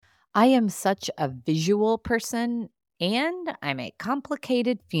I am such a visual person and I'm a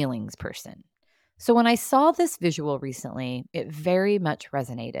complicated feelings person. So when I saw this visual recently, it very much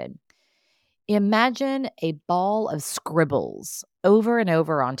resonated. Imagine a ball of scribbles over and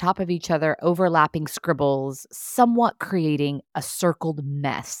over on top of each other, overlapping scribbles, somewhat creating a circled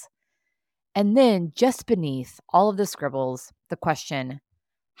mess. And then just beneath all of the scribbles, the question,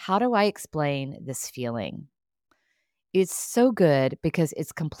 how do I explain this feeling? It's so good because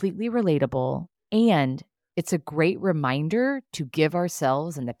it's completely relatable and it's a great reminder to give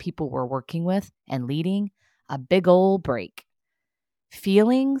ourselves and the people we're working with and leading a big old break.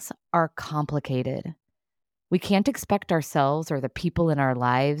 Feelings are complicated. We can't expect ourselves or the people in our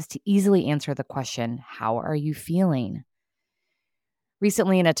lives to easily answer the question, how are you feeling?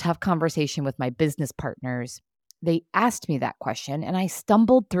 Recently, in a tough conversation with my business partners, they asked me that question and I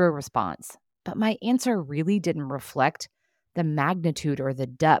stumbled through a response, but my answer really didn't reflect the magnitude or the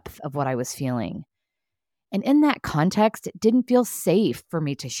depth of what I was feeling. And in that context, it didn't feel safe for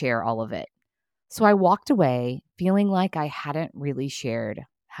me to share all of it. So I walked away feeling like I hadn't really shared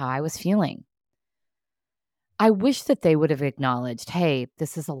how I was feeling. I wish that they would have acknowledged, hey,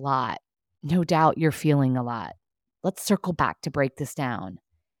 this is a lot. No doubt you're feeling a lot. Let's circle back to break this down.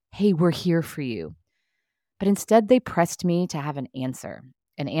 Hey, we're here for you. But instead, they pressed me to have an answer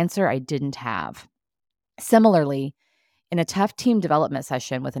I didn't have. Similarly, in a tough team development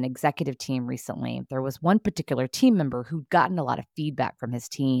session with an executive team recently, there was one particular team member who'd gotten a lot of feedback from his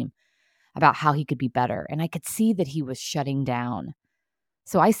team about how he could be better. And I could see that he was shutting down.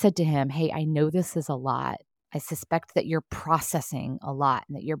 So I said to him, hey, I know this is a lot. I suspect that you're processing a lot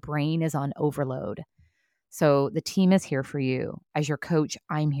and that your brain is on overload. So the team is here for you. As your coach,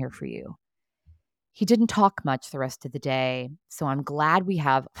 I'm here for you. He didn't talk much the rest of the day, so I'm glad we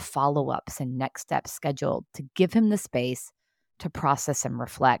have follow-ups and next steps scheduled to give him the space to process and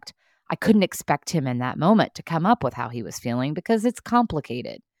reflect. I couldn't expect him in that moment to come up with how he was feeling because it's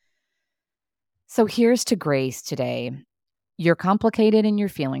complicated. So here's to grace today. You're complicated and your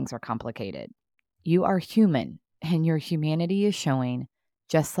feelings are complicated. You are human and your humanity is showing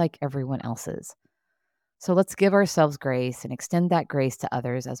just like everyone else's. So let's give ourselves grace and extend that grace to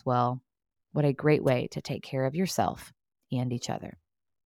others as well. What a great way to take care of yourself and each other.